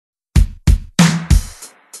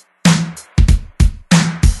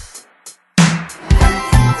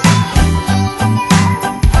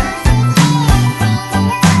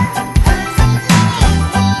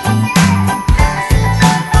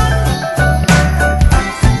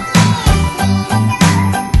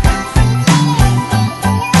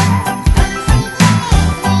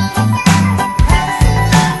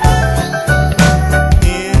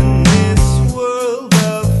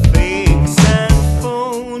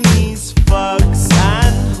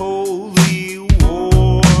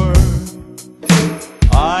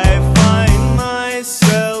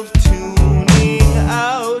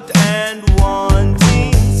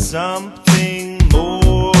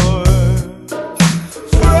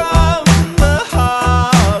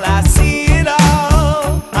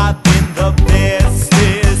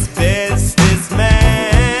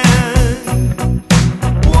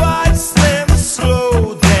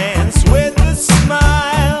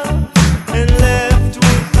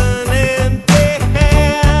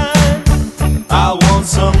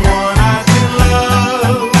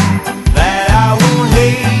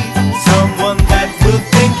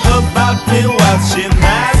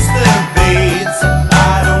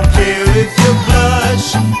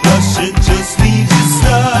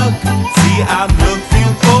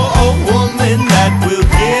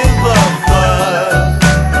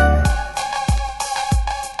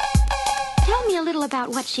about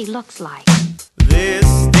what she looks like. This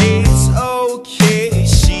date's okay,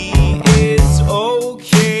 she is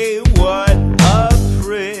okay. What a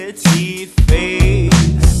pretty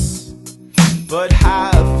face. But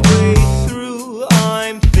halfway through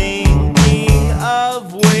I'm thinking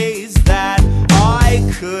of ways that I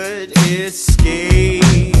could escape.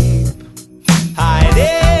 Hide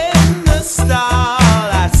in the stall,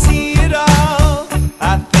 I see it all.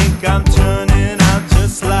 I think I'm turning out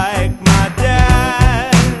just like my dad.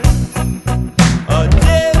 A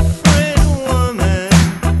different woman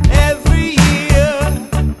every year,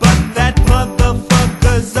 but that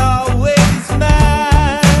motherfucker's always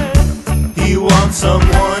mad. He wants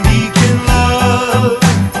someone he can love,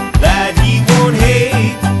 that he won't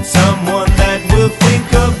hate, someone that will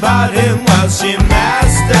think about him while she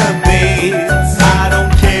masturbates. I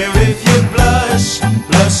don't care if you blush,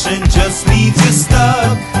 blushing just leaves you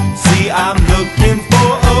stuck. See, I'm looking for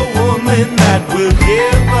a woman that will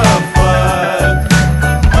give a fuck.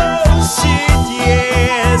 Oh shit,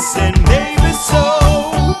 yes, and maybe so.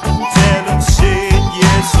 Tell him shit,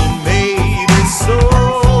 yes, and maybe so.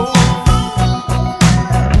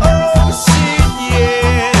 Oh shit,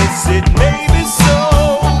 yes, it may be so.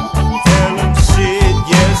 Tell him shit,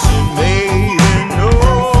 yes, and maybe no.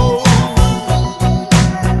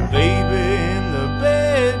 Baby in the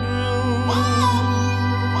bedroom,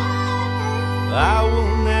 I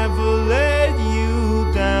will never let you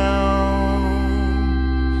down.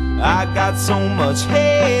 I got so much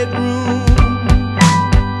headroom,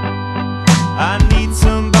 I need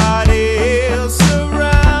some